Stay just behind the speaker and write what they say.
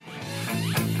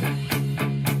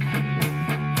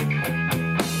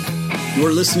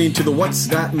You're listening to the What's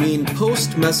That Mean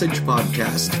post-message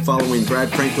podcast following Brad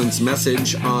Franklin's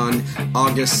message on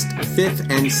August 5th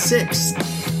and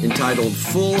 6th entitled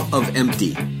Full of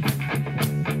Empty.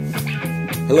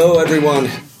 Hello, everyone.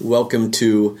 Welcome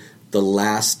to the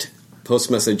last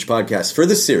post-message podcast for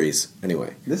this series,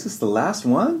 anyway. This is the last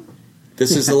one?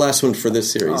 This is the last one for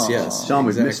this series, yes. Sean,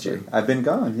 we've missed you. I've been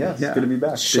gone, yes. Yeah. Good to be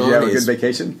back. Sean, did you have a is good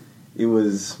vacation? It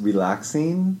was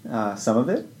relaxing, some of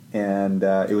it. And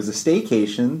it was a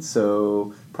staycation,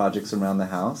 so projects around the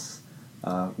house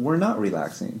were not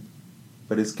relaxing,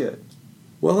 but it's good.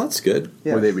 Well, that's good.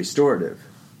 Yes. Were they restorative?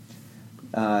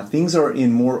 Things are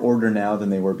in more order now than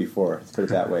they were before, let's put it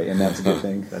that way, and that's a good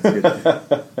thing. That's good.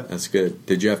 That's good.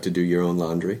 Did you have to do your own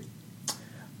laundry?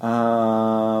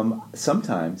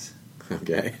 Sometimes.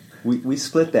 Okay. We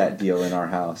split that deal in our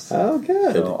house. Oh,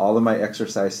 good. So all of my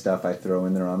exercise stuff I throw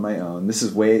in there on my own. This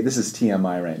is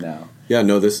TMI right now. Yeah,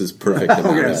 no, this is perfect amount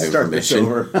We're going of to start this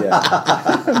information. over. Yeah.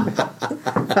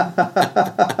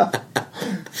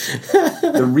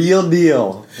 The real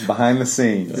deal behind the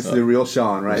scenes. This is the real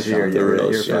Sean right here. The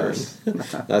real You're Sean.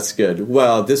 first. That's good.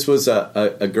 Well, this was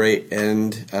a great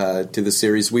end to the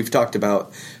series. We've talked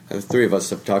about, the three of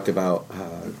us have talked about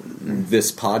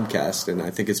this podcast, and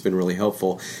I think it's been really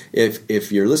helpful.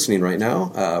 If you're listening right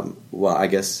now, well, I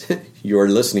guess you're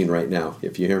listening right now,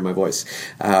 if you hear my voice,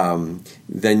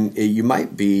 then you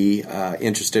might be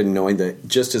interested in knowing that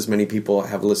just as many people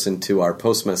have listened to our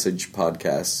post-message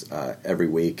podcasts every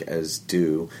week as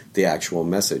do the actual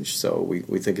message. So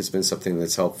we think it's been something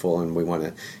that's helpful, and we want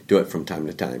to do it from time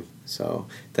to time. So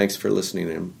thanks for listening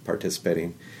and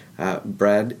participating.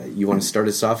 Brad, you want to start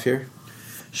us off here?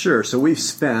 Sure. So we've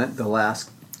spent the last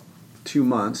 2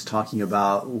 months talking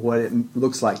about what it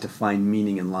looks like to find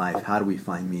meaning in life. How do we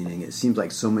find meaning? It seems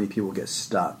like so many people get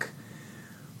stuck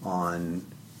on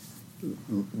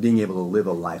being able to live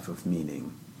a life of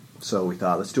meaning. So we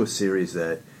thought, let's do a series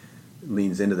that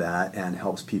leans into that and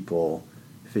helps people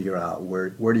figure out where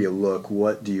do you look,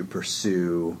 what do you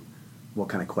pursue, what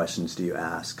kind of questions do you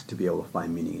ask to be able to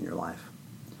find meaning in your life.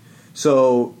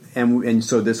 So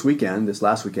so this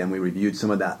last weekend, we reviewed some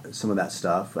of that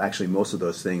stuff. Actually, most of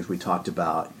those things we talked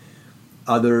about.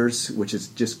 Others, which is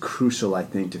just crucial, I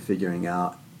think, to figuring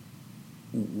out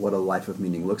what a life of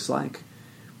meaning looks like.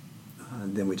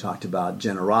 Then we talked about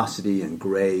generosity and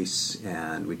grace,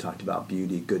 and we talked about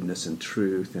beauty, goodness, and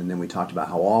truth. And then we talked about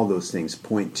how all those things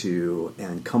point to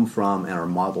and come from and are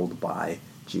modeled by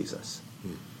Jesus.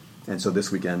 And so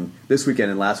this weekend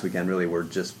and last weekend really were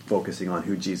just focusing on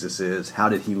who Jesus is, how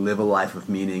did he live a life of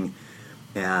meaning,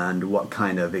 and what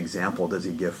kind of example does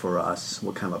he give for us,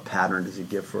 what kind of a pattern does he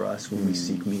give for us when we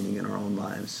seek meaning in our own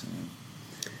lives.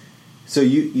 So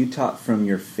you taught from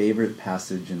your favorite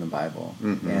passage in the Bible.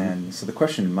 Mm-hmm. And so the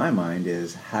question in my mind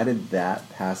is, how did that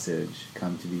passage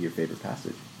come to be your favorite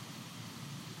passage?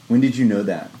 When did you know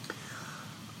that?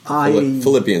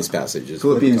 Philippians passages.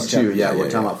 Philippians 2, yeah, we're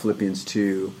talking about Philippians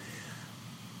 2.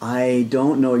 I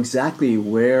don't know exactly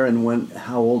where and when,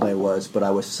 how old I was, but I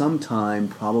was sometime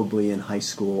probably in high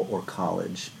school or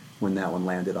college when that one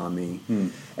landed on me.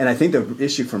 And I think the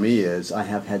issue for me is I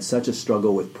have had such a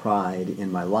struggle with pride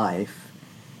in my life,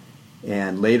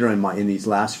 and later in these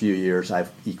last few years,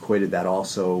 I've equated that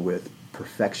also with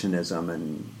perfectionism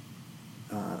and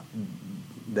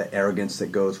the arrogance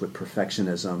that goes with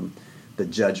perfectionism, the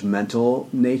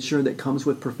judgmental nature that comes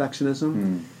with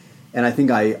perfectionism. And I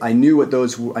think I knew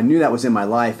I knew that was in my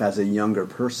life as a younger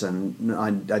person.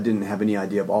 I didn't have any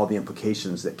idea of all the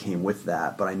implications that came with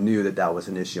that, but I knew that was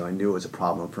an issue. I knew it was a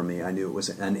problem for me. I knew it was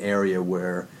an area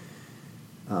where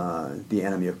the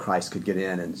enemy of Christ could get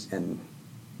in and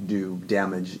do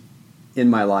damage in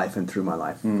my life and through my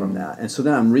life from that. And so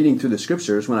then I'm reading through the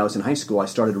scriptures. When I was in high school, I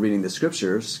started reading the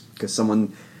scriptures because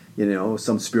someone,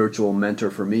 some spiritual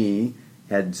mentor for me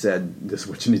had said, this is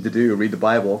what you need to do, read the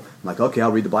Bible. I'm like, okay,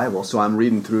 I'll read the Bible. So I'm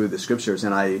reading through the scriptures,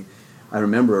 and I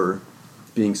remember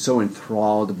being so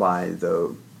enthralled by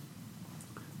the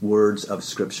words of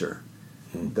Scripture,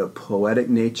 the poetic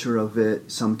nature of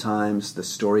it sometimes, the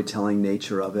storytelling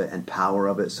nature of it, and power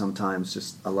of it sometimes.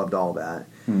 Just I loved all that.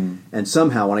 And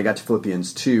somehow when I got to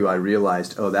Philippians 2, I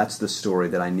realized, that's the story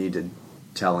that I need to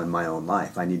tell in my own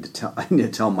life. I need to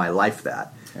tell my life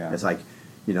that. Yeah. It's like,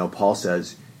 Paul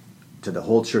says to the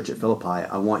whole church at Philippi,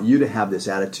 I want you to have this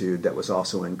attitude that was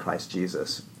also in Christ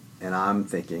Jesus. And I'm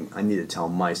thinking, I need to tell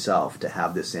myself to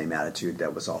have the same attitude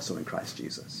that was also in Christ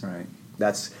Jesus. Right.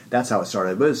 That's how it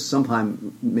started. But it was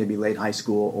sometime maybe late high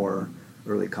school or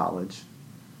early college.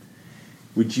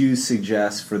 Would you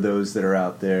suggest for those that are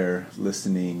out there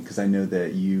listening, because I know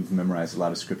that you've memorized a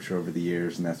lot of scripture over the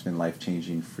years and that's been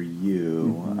life-changing for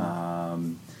you,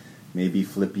 maybe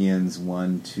Philippians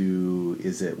 1 to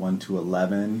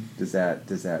 11? Does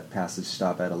that passage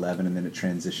stop at 11 and then it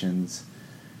transitions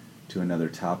to another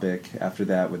topic after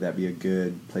that? Would that be a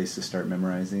good place to start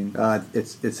memorizing?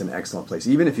 It's an excellent place.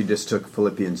 Even if you just took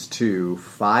Philippians 2,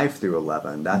 5 through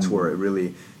 11, that's where it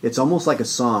really, it's almost like a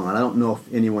song. And I don't know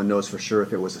if anyone knows for sure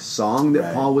if it was a song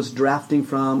that Paul was drafting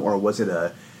from, or was it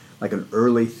like an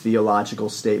early theological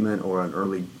statement, or an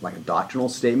early, like a doctrinal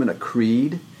statement, a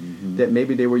creed that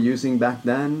maybe they were using back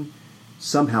then.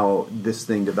 Somehow this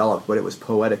thing developed, but it was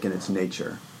poetic in its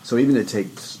nature. So even to take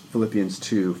Philippians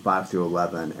 2, 5 through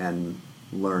 11 and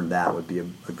learn that would be a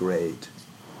great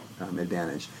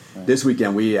advantage. Right. This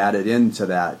weekend we added into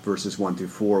that verses 1 through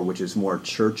 4, which is more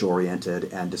church-oriented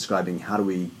and describing how do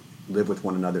we live with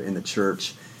one another in the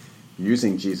church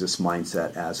using Jesus'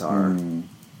 mindset as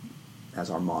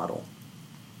our model.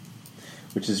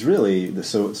 Which is really,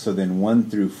 so then 1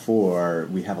 through 4,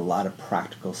 we have a lot of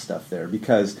practical stuff there.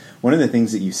 Because one of the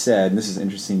things that you said, and this is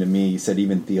interesting to me, you said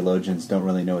even theologians don't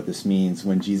really know what this means.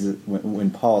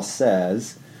 When Paul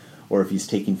says, or if he's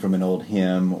taking from an old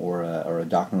hymn or a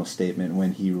doctrinal statement,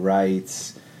 when he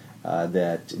writes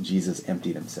that Jesus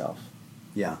emptied himself.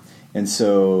 Yeah. And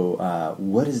so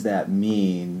what does that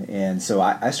mean? And so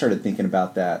I started thinking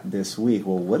about that this week.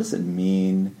 Well, what does it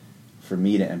mean for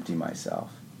me to empty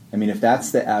myself? I mean, if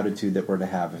that's the attitude that we're to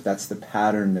have, if that's the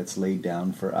pattern that's laid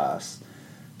down for us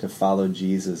to follow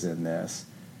Jesus in this,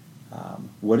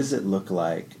 what does it look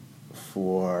like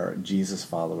for Jesus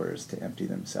followers to empty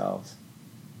themselves?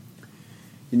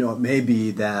 You know, it may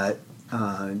be that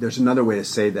there's another way to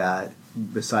say that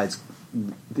besides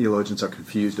theologians are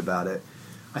confused about it.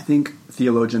 I think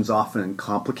theologians often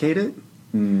complicate it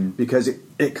because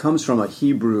it comes from a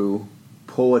Hebrew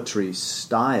poetry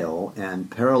style,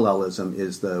 and parallelism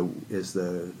is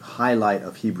the highlight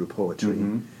of Hebrew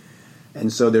poetry.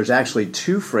 And so there's actually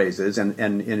two phrases, and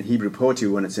in Hebrew poetry,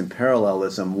 when it's in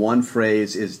parallelism, one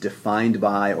phrase is defined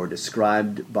by or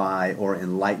described by or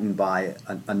enlightened by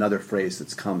another phrase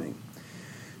that's coming.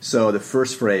 So the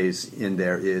first phrase in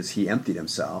there is he emptied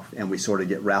himself, and we sort of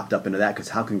get wrapped up into that because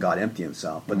how can God empty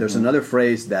himself? But there's another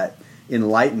phrase that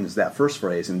enlightens that first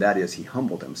phrase, and that is he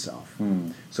humbled himself.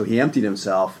 So he emptied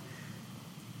himself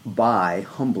by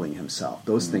humbling himself.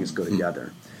 Those things go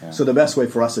together. Yeah. So the best way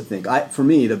for us to think, for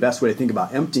me, the best way to think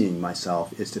about emptying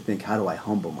myself is to think, how do I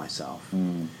humble myself?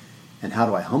 And how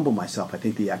do I humble myself? I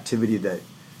think the activity that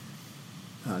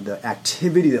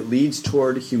leads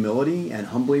toward humility and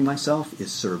humbling myself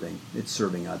is serving. It's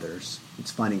serving others.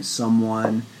 It's finding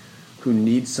someone who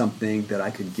needs something that I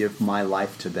could give my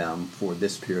life to them for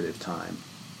this period of time.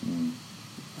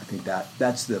 I think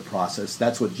that's the process.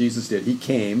 That's what Jesus did. He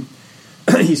came,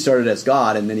 he started as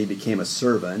God, and then he became a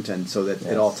servant, and so that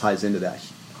it all ties into that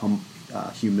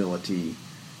humility,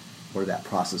 or that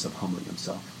process of humbling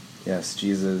himself. Yes,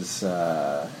 Jesus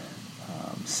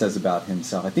says about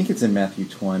himself, I think it's in Matthew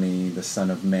 20, the Son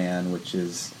of Man, which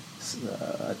is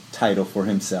a title for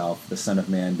himself. The Son of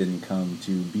Man didn't come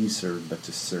to be served, but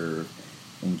to serve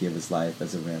and give his life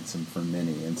as a ransom for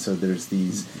many. And so there's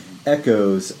these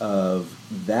echoes of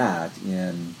that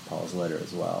in Paul's letter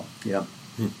as well. Yep.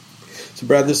 So,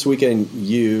 Brad, this weekend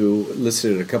you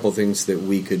listed a couple things that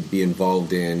we could be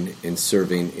involved in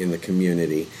serving in the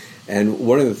community. And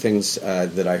one of the things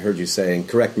that I heard you say, and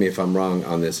correct me if I'm wrong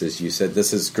on this, is you said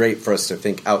this is great for us to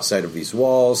think outside of these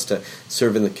walls, to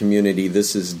serve in the community.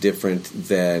 This is different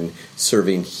than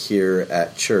serving here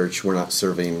at church. We're not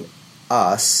serving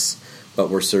us, but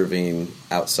we're serving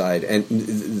outside. And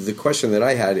the question that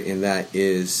I had in that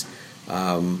is,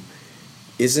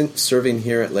 isn't serving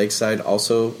here at Lakeside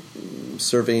also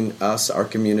serving us, our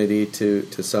community,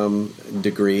 to some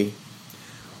degree?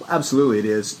 Absolutely it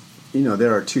is. You know,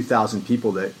 there are 2,000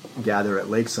 people that gather at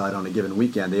Lakeside on a given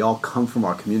weekend. They all come from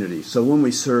our community. So when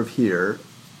we serve here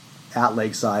at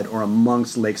Lakeside or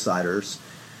amongst Lakesiders,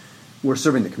 we're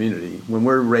serving the community. When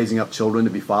we're raising up children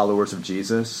to be followers of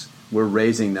Jesus, we're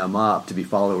raising them up to be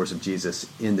followers of Jesus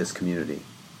in this community.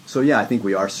 So yeah, I think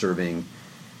we are serving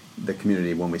the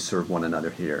community when we serve one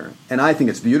another here. And I think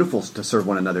it's beautiful to serve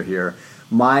one another here.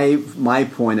 My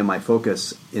point and my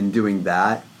focus in doing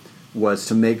that was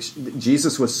to make,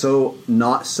 Jesus was so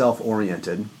not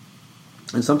self-oriented,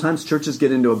 and sometimes churches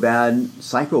get into a bad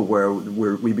cycle where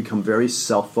we become very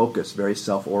self-focused, very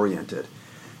self-oriented.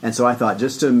 And so I thought,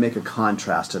 just to make a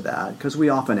contrast to that, because we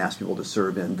often ask people to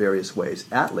serve in various ways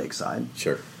at Lakeside.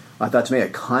 Sure. I thought to make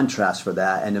a contrast for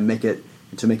that and to make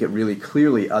it really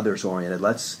clearly others-oriented,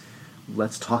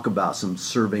 let's talk about some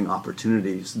serving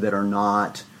opportunities that are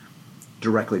not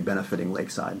directly benefiting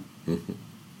Lakeside.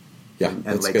 Yeah,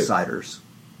 and Lakesiders.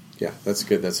 Yeah, that's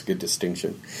good. That's a good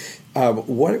distinction.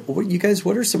 What you guys?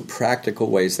 What are some practical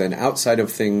ways then, outside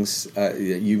of things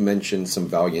you mentioned some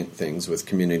valiant things with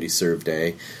Community Serve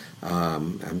Day?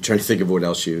 I'm trying to think of what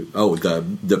else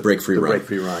the Break Free Run. The Break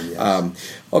Free Run,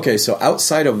 yes. Okay, so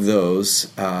outside of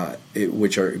those,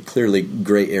 which are clearly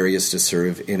great areas to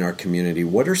serve in our community,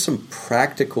 what are some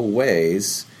practical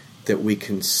ways that we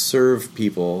can serve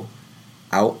people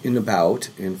out and about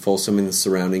in Folsom and the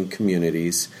surrounding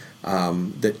communities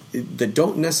that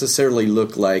don't necessarily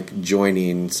look like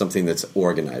joining something that's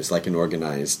organized, like an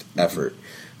organized effort?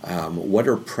 What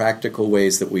are practical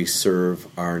ways that we serve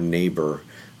our neighbor,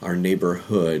 our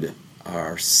neighborhood,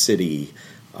 our city,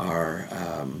 our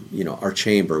our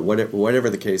chamber, whatever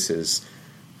the case is?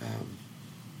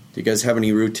 Do you guys have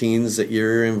any routines that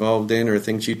you're involved in, or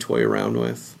things you toy around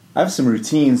with? I have some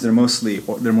routines. They're mostly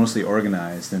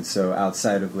organized, and so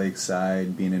outside of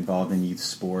Lakeside, being involved in youth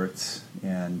sports,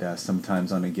 and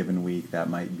sometimes on a given week that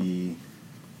might be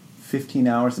 15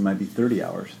 hours, it might be 30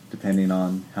 hours, depending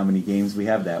on how many games we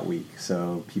have that week.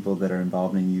 So people that are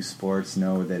involved in youth sports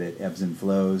know that it ebbs and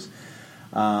flows.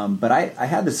 But I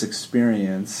had this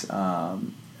experience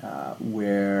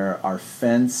where our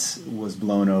fence was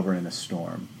blown over in a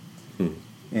storm.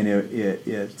 And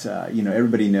it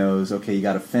everybody knows, okay, you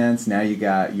got a fence, now you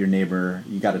got your neighbor,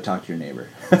 you got to talk to your neighbor.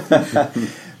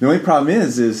 The only problem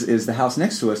is the house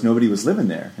next to us, nobody was living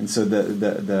there. And so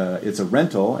it's a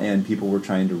rental, and people were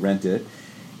trying to rent it.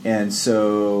 And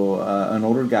so an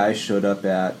older guy showed up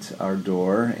at our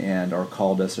door or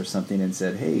called us or something and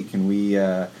said, hey, can we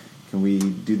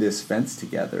do this fence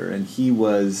together? And he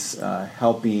was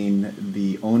helping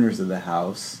the owners of the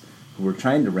house who were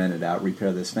trying to rent it out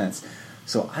repair this fence.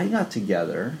 So I got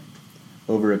together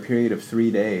over a period of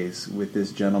 3 days with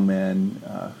this gentleman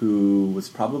who was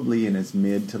probably in his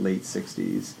mid to late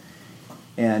 60s,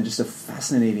 and just a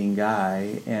fascinating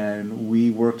guy. And we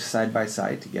worked side by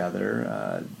side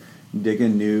together,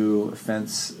 digging new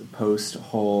fence post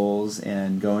holes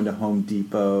and going to Home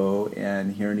Depot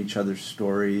and hearing each other's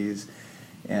stories.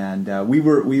 And we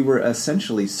were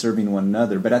essentially serving one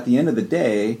another. But at the end of the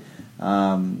day,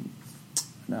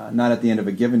 not at the end of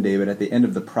a given day, but at the end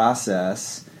of the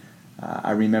process,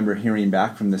 I remember hearing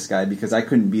back from this guy because I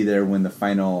couldn't be there when the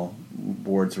final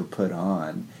boards were put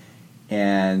on.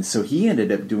 And so he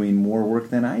ended up doing more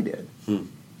work than I did.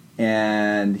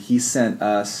 And he sent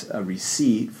us a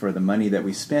receipt for the money that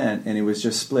we spent, and it was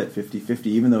just split 50-50,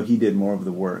 even though he did more of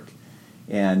the work.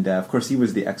 And, of course, he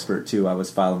was the expert, too. I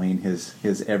was following his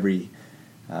every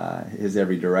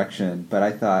direction. But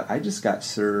I thought, I just got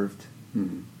served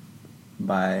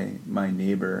by my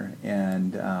neighbor,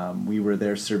 and we were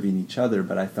there serving each other,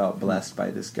 but I felt blessed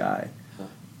by this guy.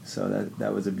 So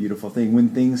that was a beautiful thing. When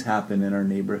things happen in our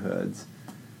neighborhoods,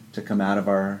 to come out of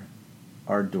our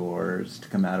doors, to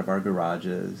come out of our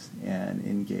garages and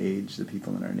engage the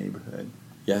people in our neighborhood.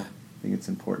 Yeah. I think it's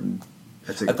important.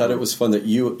 I thought it was fun that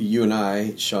you and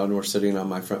I, Sean, were sitting on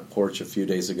my front porch a few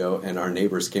days ago, and our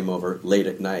neighbors came over late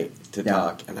at night to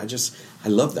talk. And I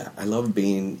love that. I love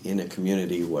being in a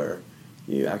community where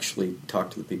you actually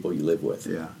talk to the people you live with.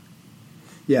 Yeah.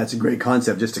 Yeah, it's a great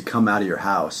concept just to come out of your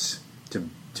house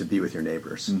to be with your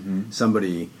neighbors. Mm-hmm.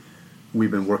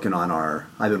 I've been working on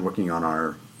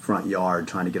our front yard,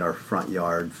 trying to get our front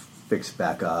yard fixed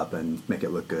back up and make it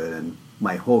look good. And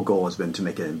my whole goal has been to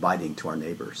make it inviting to our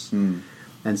neighbors.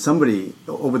 And somebody,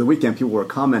 over the weekend, people were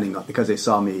commenting because they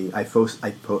saw me, I posted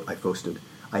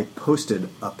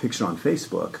a picture on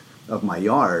Facebook of my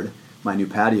yard, my new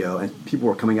patio, and people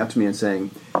were coming up to me and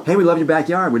saying, hey, we love your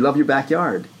backyard, we love your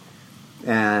backyard.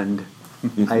 And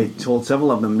I told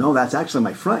several of them, no, that's actually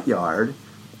my front yard.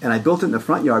 And I built it in the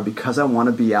front yard because I want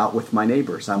to be out with my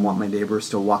neighbors. I want my neighbors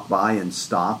to walk by and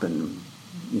stop and,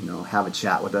 have a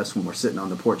chat with us when we're sitting on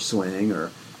the porch swing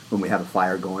or when we have a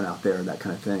fire going out there, that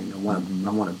kind of thing. I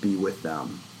want to be with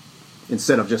them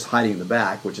instead of just hiding in the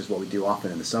back, which is what we do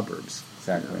often in the suburbs.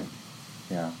 Exactly.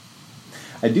 Yeah.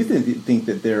 I do think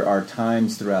that there are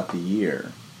times throughout the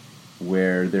year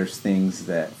where there's things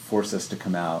that force us to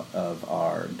come out of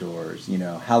our doors.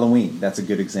 Halloween, that's a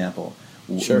good example.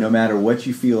 Sure. No matter what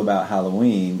you feel about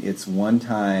Halloween, it's one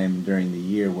time during the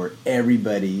year where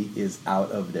everybody is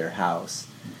out of their house.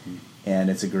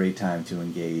 And it's a great time to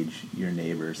engage your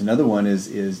neighbors. Another one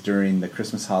is during the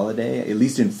Christmas holiday, at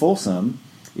least in Folsom,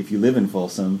 if you live in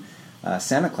Folsom,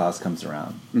 Santa Claus comes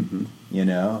around,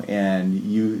 and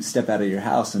you step out of your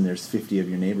house and there's 50 of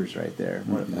your neighbors right there.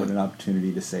 What an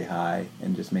opportunity to say hi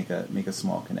and just make a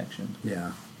small connection.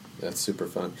 Yeah. That's super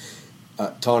fun.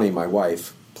 Tawny, my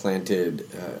wife, planted,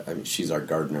 she's our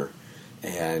gardener,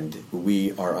 and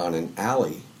we are on an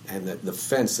alley and the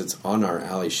fence that's on our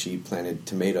alley, she planted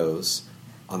tomatoes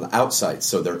on the outside,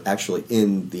 so they're actually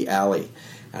in the alley.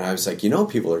 And I was like,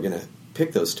 people are going to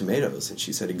pick those tomatoes. And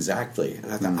she said, exactly.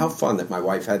 And I thought, how fun that my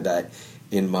wife had that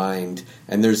in mind.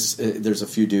 And there's a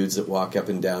few dudes that walk up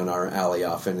and down our alley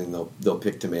often, and they'll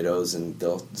pick tomatoes, and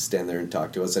they'll stand there and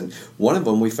talk to us. And one of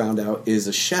them, we found out, is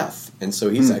a chef. And so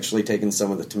he's actually taken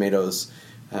some of the tomatoes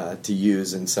to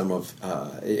use in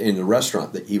in the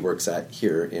restaurant that he works at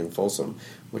here in Folsom,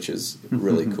 which is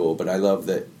really cool. But I love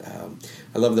that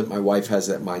my wife has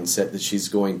that mindset that she's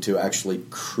going to actually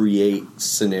create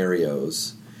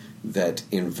scenarios that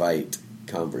invite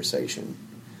conversation,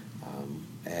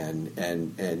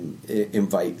 and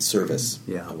invite service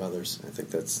of others. I think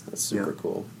that's super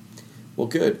cool. Well,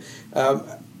 good.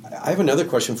 I have another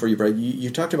question for you, Brad. You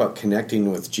talked about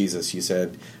connecting with Jesus. You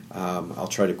said, I'll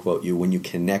try to quote you, when you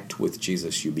connect with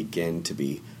Jesus, you begin to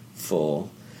be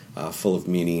full of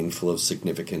meaning, full of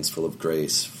significance, full of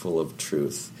grace, full of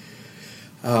truth.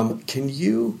 Can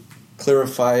you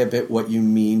clarify a bit what you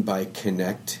mean by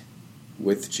connect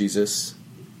with Jesus?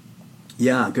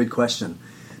 Yeah, good question.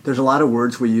 There's a lot of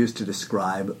words we use to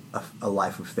describe a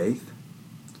life of faith.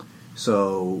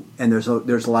 So, and there's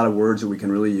a lot of words that we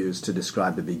can really use to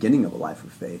describe the beginning of a life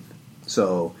of faith.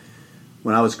 So,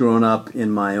 when I was growing up in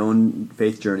my own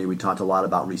faith journey, we talked a lot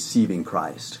about receiving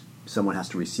Christ. Someone has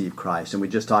to receive Christ. And we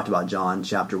just talked about John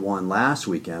chapter 1 last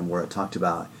weekend, where it talked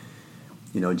about,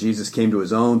 Jesus came to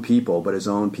his own people, but his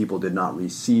own people did not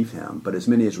receive him. But as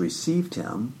many as received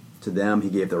him, to them he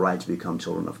gave the right to become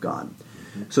children of God.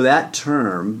 Mm-hmm. So that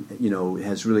term,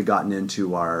 has really gotten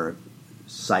into our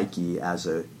psyche as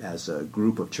a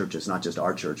group of churches, not just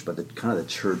our church, but the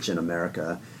church in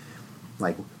America,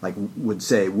 like would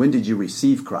say, when did you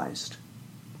receive Christ?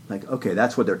 Like, okay,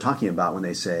 that's what they're talking about when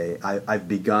they say, I've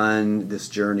begun this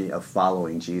journey of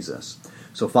following Jesus.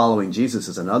 So following Jesus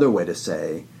is another way to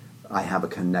say, I have a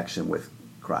connection with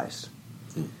Christ.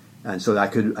 Mm. And so I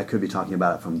could be talking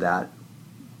about it from that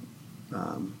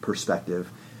perspective.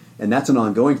 And that's an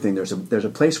ongoing thing. There's a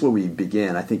place where we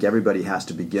begin. I think everybody has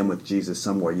to begin with Jesus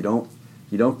somewhere. You're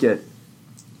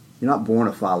not born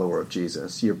a follower of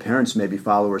Jesus. Your parents may be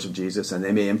followers of Jesus, and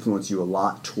they may influence you a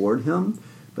lot toward him.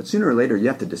 But sooner or later, you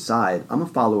have to decide, I'm a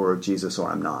follower of Jesus or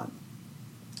I'm not.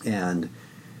 And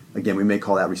again, we may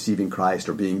call that receiving Christ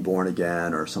or being born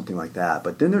again or something like that.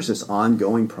 But then there's this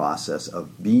ongoing process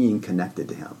of being connected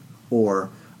to him,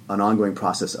 or an ongoing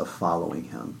process of following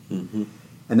him. Mm-hmm.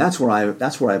 And that's where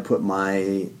I put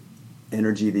my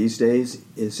energy these days,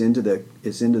 is into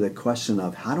the question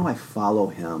of, how do I follow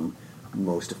him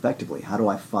most effectively? How do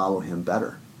I follow him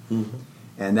better? Mm-hmm.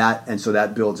 And so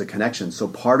that builds a connection. So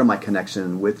part of my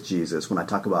connection with Jesus, when I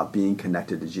talk about being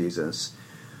connected to Jesus,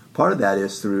 part of that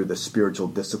is through the spiritual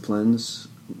disciplines,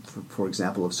 for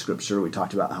example, of Scripture. We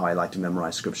talked about how I like to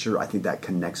memorize Scripture. I think that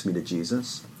connects me to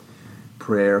Jesus.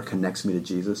 Prayer connects me to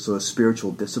Jesus. So the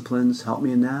spiritual disciplines help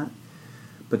me in that.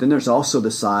 But then there's also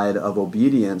the side of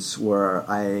obedience, where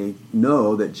I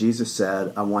know that Jesus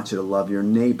said, I want you to love your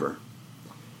neighbor.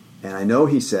 And I know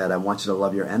he said, I want you to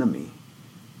love your enemy.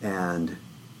 And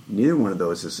neither one of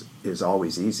those is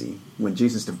always easy. When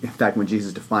Jesus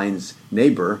defines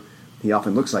neighbor, he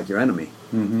often looks like your enemy.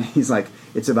 Mm-hmm. He's like,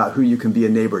 it's about who you can be a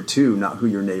neighbor to, not who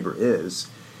your neighbor is.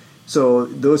 So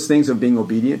those things of being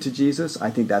obedient to Jesus,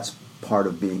 I think that's part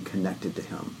of being connected to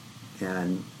him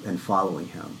and following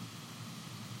him.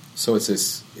 So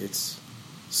it's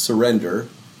surrender,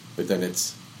 but then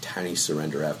it's tiny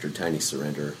surrender after tiny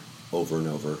surrender, over and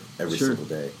over, every single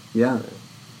day. Yeah.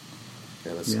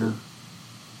 Yeah, that's good.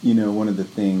 One of the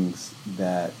things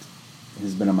that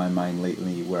has been on my mind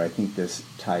lately, where I think this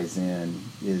ties in,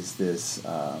 is this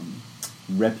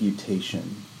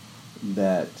reputation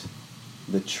that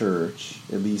the church,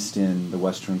 at least in the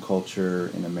Western culture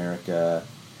in America,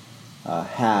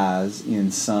 has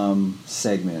in some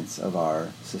segments of our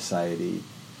society,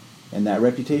 and that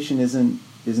reputation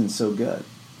isn't so good.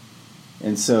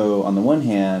 And so, on the one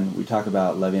hand, we talk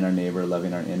about loving our neighbor,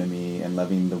 loving our enemy, and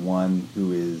loving the one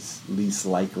who is least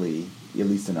likely, at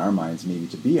least in our minds, maybe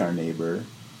to be our neighbor.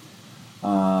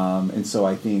 And so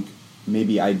I think,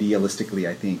 maybe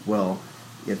idealistically, well,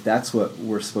 if that's what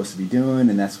we're supposed to be doing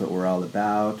and that's what we're all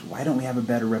about, why don't we have a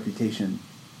better reputation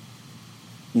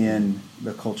in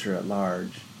the culture at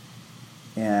large?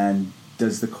 And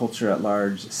does the culture at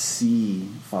large see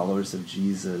followers of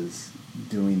Jesus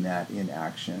doing that in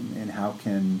action? And how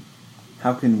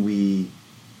can we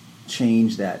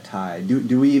change that tide?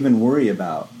 Do we even worry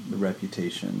about the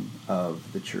reputation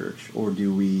of the church, or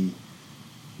do we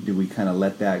kind of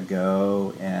let that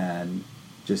go and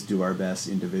just do our best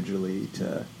individually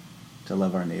to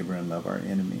love our neighbor and love our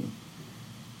enemy?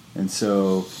 And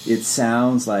so it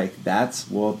sounds like that's,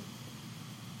 well,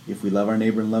 if we love our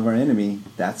neighbor and love our enemy,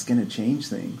 that's going to change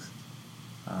things.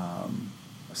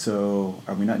 So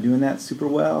are we not doing that super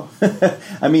well?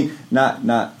 I mean, not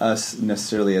us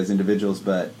necessarily as individuals,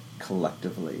 but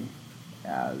collectively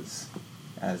as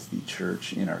the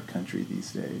church in our country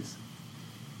these days.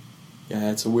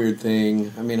 Yeah, it's a weird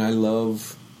thing. I mean, I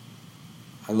love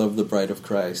the bride of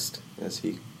Christ, as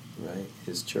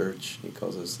his church. He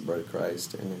calls us the bride of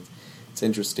Christ, and it's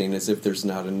interesting, as if there's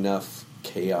not enough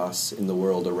chaos in the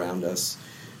world around us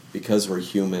because we're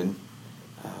human.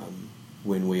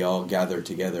 When we all gather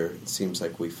together, it seems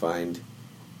like we find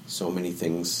so many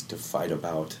things to fight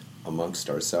about amongst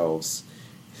ourselves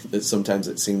that sometimes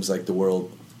it seems like the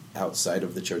world outside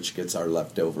of the church gets our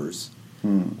leftovers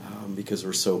because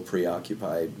we're so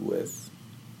preoccupied with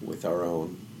our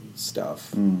own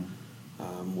stuff,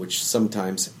 which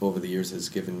sometimes over the years has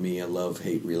given me a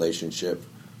love-hate relationship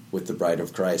with the bride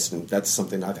of Christ, and that's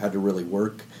something I've had to really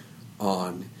work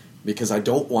on, because I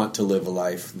don't want to live a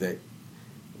life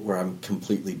where I'm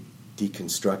completely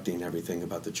deconstructing everything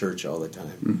about the church all the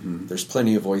time. Mm-hmm. There's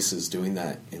plenty of voices doing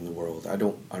that in the world. I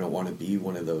don't want to be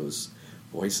one of those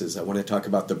voices. I want to talk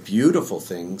about the beautiful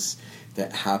things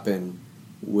that happen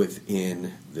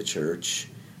within the church,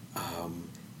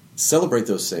 celebrate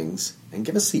those things, and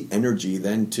give us the energy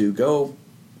then to go,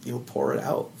 pour it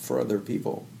out for other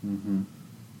people. Mm-hmm.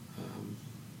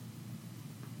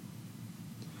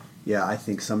 Yeah, I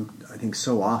think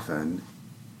so often,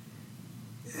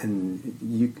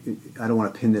 and I don't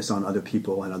want to pin this on other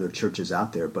people and other churches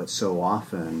out there, but so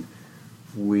often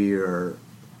we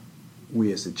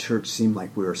as a church seem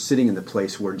like we're sitting in the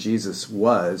place where Jesus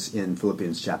was in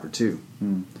Philippians chapter 2,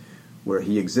 where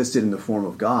he existed in the form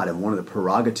of God, and one of the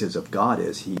prerogatives of God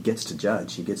is he gets to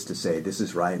judge. He gets to say, this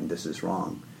is right and this is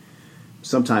wrong.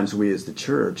 Sometimes we as the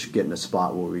church get in a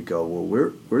spot where we go,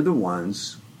 well, we're the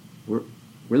ones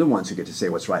who get to say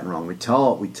what's right and wrong. We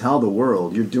tell the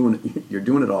world, you're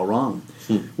doing it all wrong.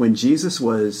 When Jesus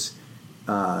was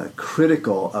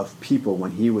critical of people,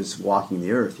 when he was walking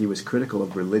the earth, he was critical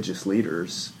of religious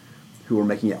leaders who were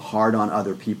making it hard on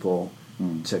other people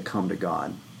to come to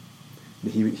God.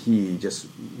 He just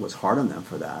was hard on them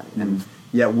for that. And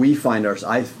yet I find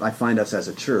us as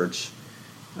a church,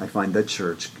 I find the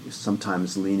church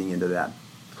sometimes leaning into that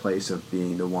place of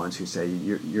being the ones who say,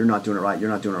 you're not doing it right, you're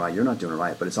not doing it right, you're not doing it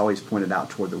right, but it's always pointed out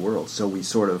toward the world. So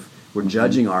we're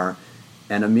judging our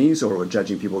enemies, or we're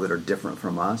judging people that are different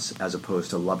from us, as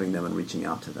opposed to loving them and reaching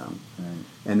out to them. Right.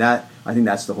 And I think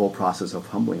that's the whole process of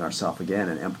humbling ourselves again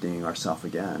and emptying ourselves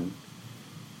again.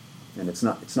 And it's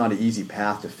not an easy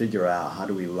path to figure out, how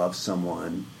do we love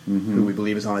someone who we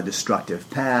believe is on a destructive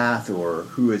path, or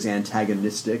who is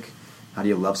antagonistic. How do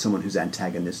you love someone who's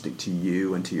antagonistic to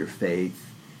you and to your faith?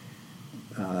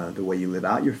 The way you live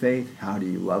out your faith, how do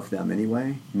you love them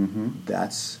anyway?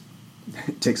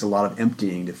 It takes a lot of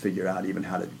emptying to figure out even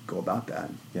how to go about that.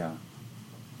 Yeah,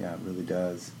 it really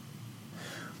does.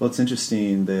 Well, it's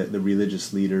interesting, the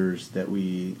religious leaders that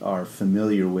we are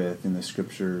familiar with in the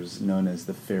scriptures, known as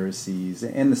the Pharisees,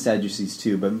 and the Sadducees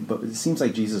too, but it seems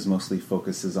like Jesus mostly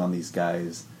focuses on these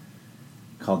guys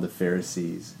called the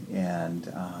Pharisees.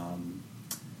 And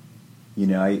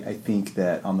I think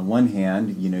that on the one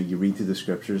hand, you read through the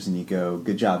scriptures and you go,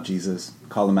 good job, Jesus,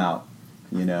 call them out.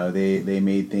 They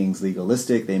made things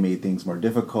legalistic, they made things more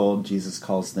difficult. Jesus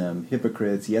calls them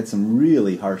hypocrites. He had some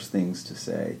really harsh things to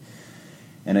say.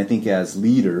 And I think as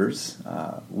leaders,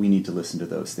 we need to listen to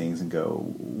those things and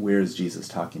go, where is Jesus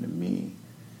talking to me?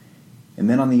 And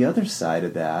then on the other side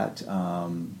of that,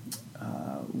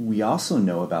 we also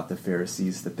know about the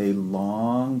Pharisees that they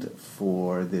longed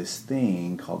for this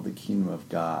thing called the kingdom of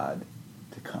God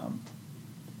to come.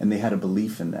 And they had a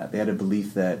belief in that. They had a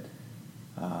belief that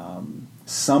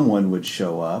someone would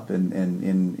show up, and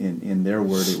in their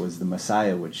word it was the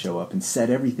Messiah would show up and set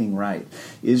everything right.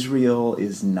 Israel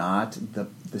is not the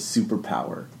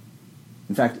superpower.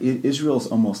 In fact, Israel's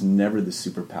almost never the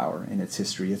superpower in its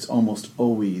history. It's almost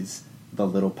always the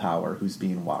little power who's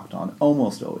being walked on,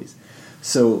 almost always.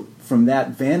 So from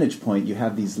that vantage point, you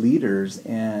have these leaders,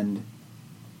 and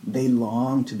they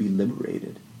long to be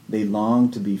liberated. They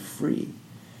long to be free.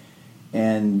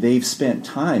 And they've spent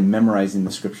time memorizing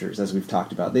the scriptures, as we've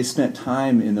talked about. They spent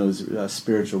time in those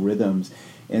spiritual rhythms.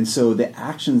 And so the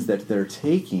actions that they're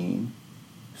taking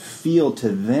feel to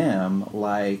them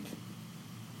like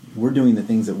we're doing the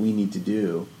things that we need to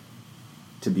do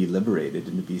to be liberated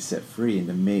and to be set free and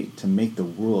to make the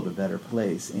world a better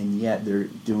place. And yet they're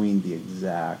doing the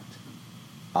exact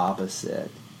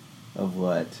opposite of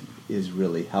what is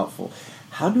really helpful.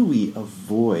 How do we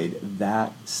avoid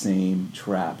that same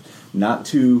trap? not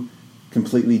to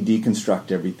completely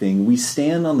deconstruct everything. We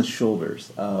stand on the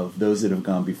shoulders of those that have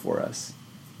gone before us.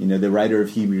 You know, the writer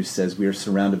of Hebrews says we are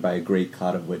surrounded by a great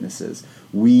cloud of witnesses.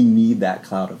 We need that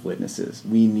cloud of witnesses.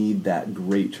 We need that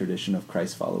great tradition of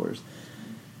Christ followers.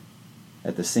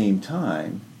 At the same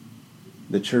time,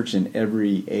 the church in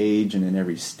every age and in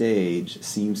every stage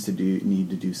seems to need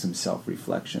to do some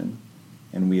self-reflection.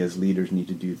 And we as leaders need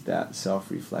to do that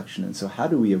self-reflection. And so how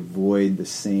do we avoid the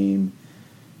same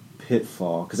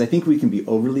pitfall? Because I think we can be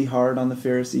overly hard on the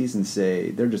Pharisees and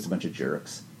say they're just a bunch of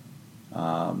jerks.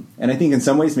 And I think in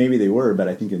some ways maybe they were, but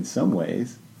I think in some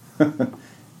ways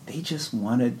they just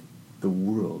wanted the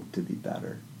world to be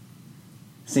better.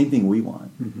 Same thing we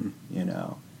want, you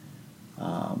know.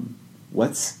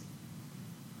 What's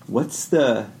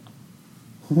the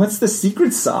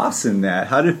secret sauce in that?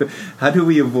 How do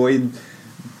we avoid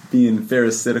being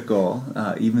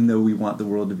pharisaical, even though we want the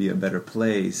world to be a better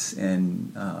place?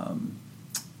 And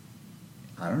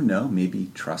I don't know, maybe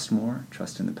trust more,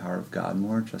 trust in the power of God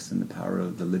more, trust in the power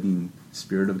of the living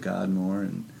Spirit of God more,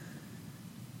 and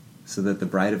so that the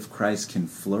bride of Christ can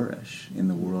flourish in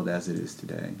the world as it is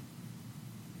today.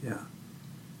 Yeah.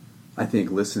 I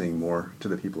think listening more to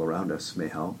the people around us may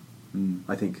help.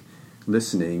 I think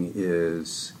listening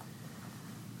is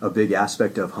a big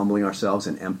aspect of humbling ourselves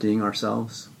and emptying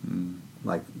ourselves.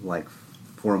 Like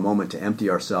for a moment to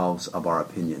empty ourselves of our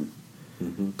opinion,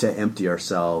 to empty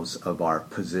ourselves of our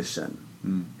position,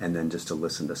 and then just to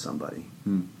listen to somebody.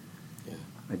 Yeah.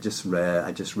 I just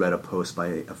read a post by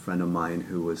a friend of mine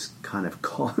who was it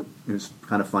was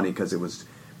kind of funny because it was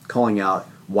calling out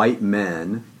white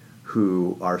men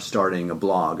who are starting a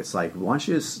blog. It's like, why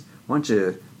don't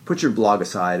you put your blog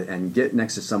aside and get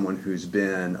next to someone who's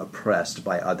been oppressed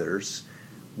by others,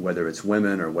 whether it's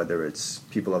women or whether it's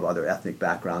people of other ethnic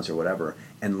backgrounds or whatever,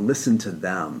 and listen to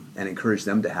them and encourage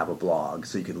them to have a blog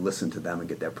so you could listen to them and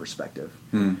get their perspective.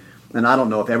 And I don't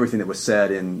know if everything that was said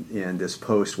in this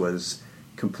post was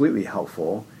completely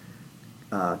helpful,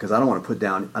 because I don't want to put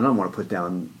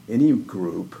down any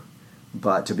group,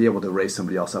 but to be able to raise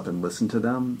somebody else up and listen to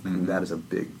them, that is a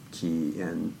big key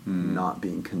in not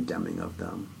being condemning of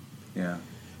them. Yeah.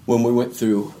 When we went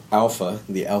through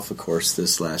the Alpha course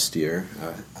this last year,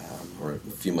 or a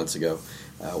few months ago,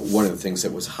 one of the things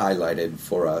that was highlighted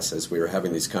for us as we were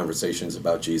having these conversations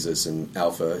about Jesus and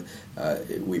Alpha,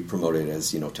 we promoted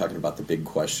as, talking about the big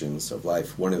questions of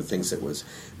life. One of the things that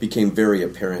became very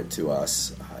apparent to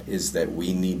us is that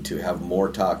we need to have more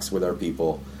talks with our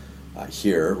people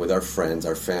here, with our friends,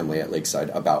 our family at Lakeside,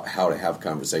 about how to have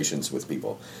conversations with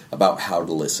people, about how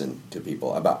to listen to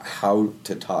people, about how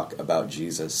to talk about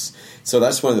Jesus. So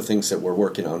that's one of the things that we're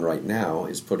working on right now,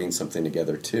 is putting something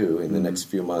together too. In the next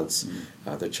few months,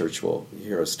 the church will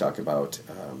hear us talk about,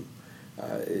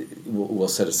 we'll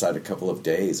set aside a couple of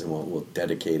days and we'll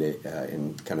dedicate it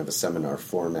in kind of a seminar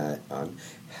format on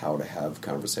how to have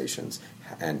conversations.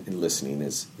 And listening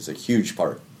is a huge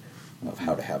part of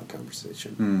how to have a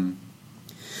conversation.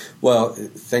 Well,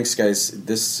 thanks, guys.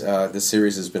 This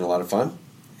series has been a lot of fun.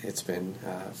 It's been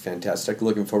fantastic.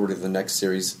 Looking forward to the next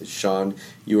series. Sean,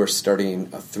 you are starting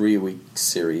a 3-week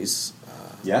series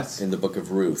Yes. in the book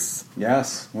of Ruth.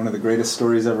 Yes, one of the greatest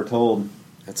stories ever told.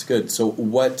 That's good. So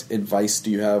what advice do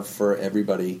you have for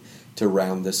everybody to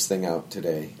round this thing out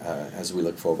today as we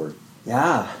look forward?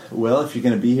 Yeah, well, if you're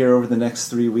going to be here over the next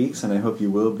 3 weeks, and I hope you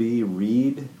will be,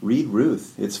 read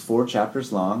Ruth. It's 4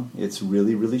 chapters long. It's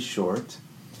really, really short.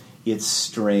 It's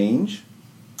strange.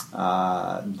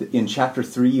 In chapter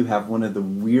 3, you have one of the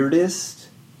weirdest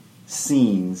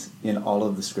scenes in all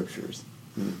of the scriptures.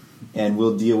 And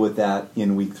we'll deal with that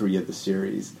in week 3 of the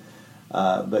series.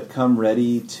 But come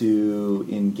ready to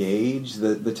engage.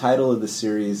 The title of the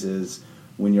series is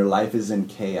When Your Life is in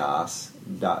Chaos, ...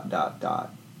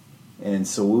 And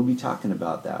so we'll be talking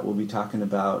about that. We'll be talking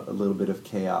about a little bit of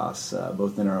chaos,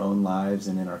 both in our own lives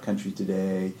and in our country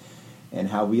today, and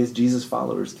how we as Jesus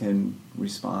followers can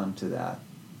respond to that.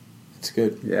 It's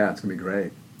good. Yeah, it's going to be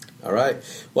great. All right.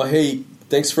 Well, hey,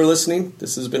 thanks for listening.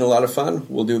 This has been a lot of fun.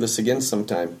 We'll do this again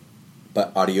sometime.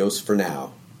 But adios for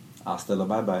now. Hasta la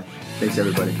bye-bye. Thanks,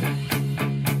 everybody.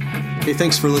 Hey,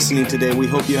 thanks for listening today. We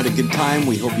hope you had a good time.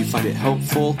 We hope you find it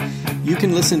helpful. You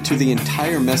can listen to the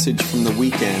entire message from the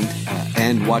weekend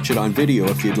and watch it on video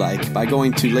if you'd like by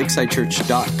going to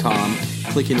lakesidechurch.com,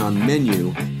 clicking on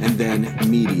menu, and then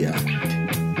media.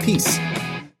 Peace.